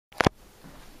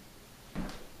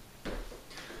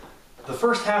The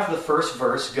first half of the first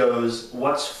verse goes,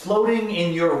 "What's floating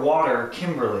in your water,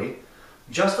 Kimberly?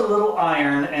 Just a little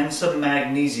iron and some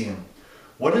magnesium.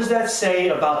 What does that say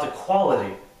about the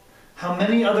quality? How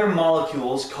many other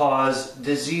molecules cause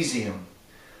diseasium?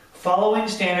 Following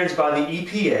standards by the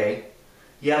EPA,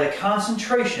 yeah, the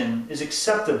concentration is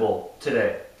acceptable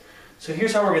today." So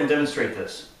here's how we're going to demonstrate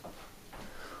this.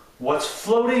 What's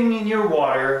floating in your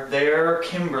water there,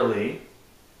 Kimberly?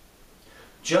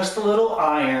 Just a little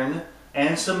iron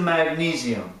and some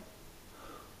magnesium.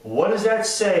 What does that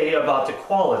say about the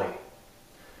quality?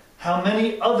 How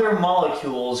many other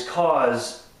molecules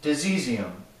cause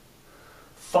diseasium?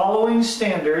 Following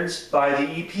standards by the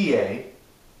EPA,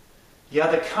 yeah,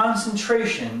 the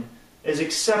concentration is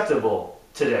acceptable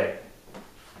today.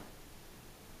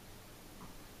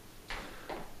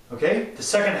 Okay, the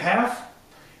second half.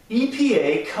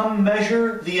 EPA, come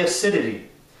measure the acidity.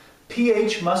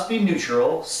 pH must be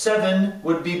neutral, 7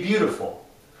 would be beautiful.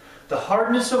 The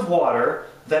hardness of water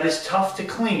that is tough to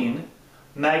clean,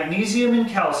 magnesium and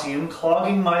calcium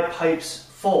clogging my pipes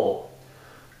full.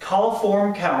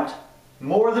 Coliform count,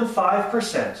 more than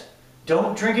 5%.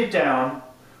 Don't drink it down.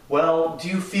 Well, do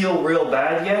you feel real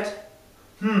bad yet?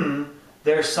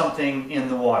 There's something in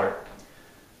the water.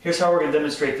 Here's how we're going to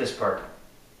demonstrate this part.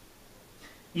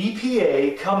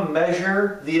 EPA, come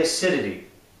measure the acidity.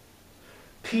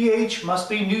 pH must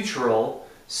be neutral,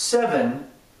 7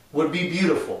 would be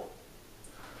beautiful.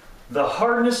 The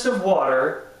hardness of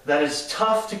water that is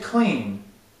tough to clean,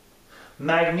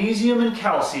 magnesium and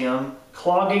calcium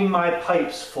clogging my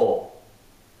pipes full.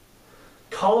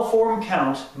 Coliform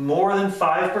count more than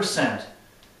 5%.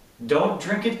 Don't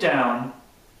drink it down.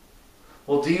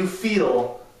 Well, do you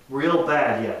feel real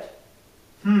bad yet?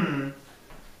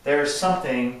 There's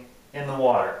something in the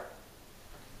water.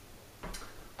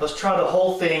 Let's try the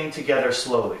whole thing together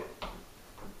slowly.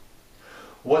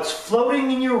 What's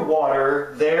floating in your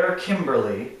water there,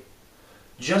 Kimberly?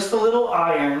 Just a little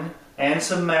iron and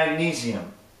some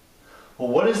magnesium. Well,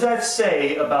 what does that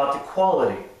say about the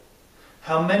quality?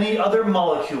 How many other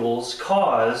molecules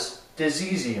cause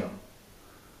diseasium?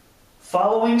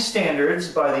 Following standards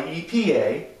by the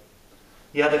EPA,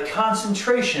 yeah, the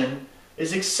concentration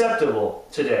is acceptable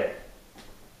today.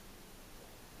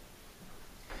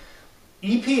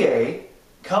 EPA,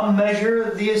 come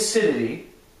measure the acidity.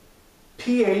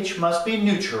 pH must be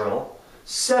neutral,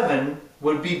 7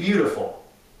 would be beautiful.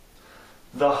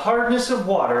 The hardness of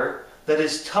water that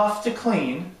is tough to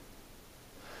clean,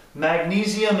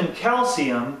 magnesium and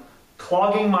calcium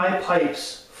clogging my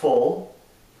pipes full.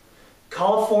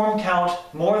 Coliform count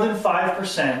more than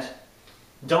 5%.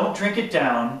 Don't drink it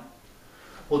down.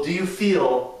 Well, do you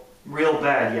feel real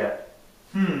bad yet?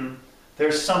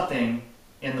 There's something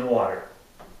in the water.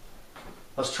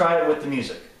 Let's try it with the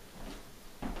music.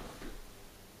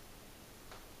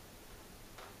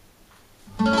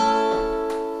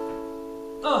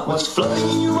 What's floating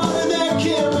in your water there,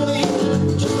 Kimberly?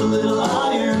 Just a little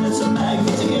iron and some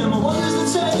magnesium. What does it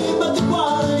say about the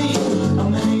quality? How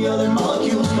many other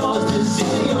molecules cause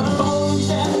diseasium? Following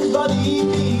standards by the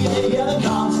EPA, yeah, the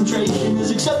concentration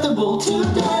is acceptable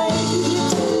today. EPA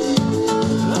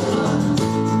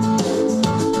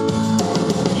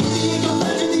can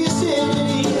measure the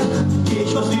acidity.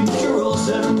 pH must be neutral,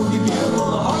 7 would be beautiful.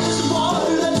 The hardness of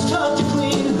water that's tough to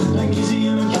clean,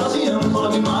 magnesium and calcium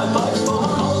clogging my pipes full.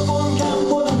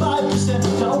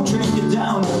 Don't drink it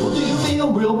down. Well, do you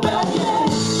feel real bad yet?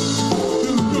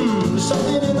 There's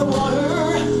something in the water.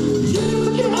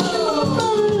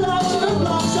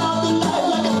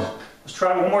 Let's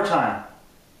try it one more time.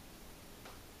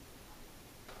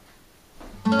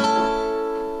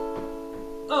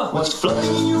 What's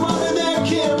floating in your water there,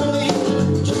 Kimberly?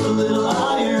 Just a little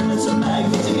iron and some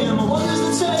magnesium. What does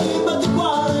it say about the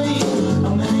quality?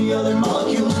 How many other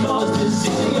molecules cause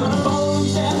diseasium? Following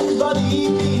standards by the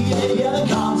EPA, yeah, the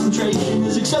concentration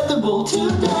is acceptable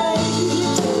today.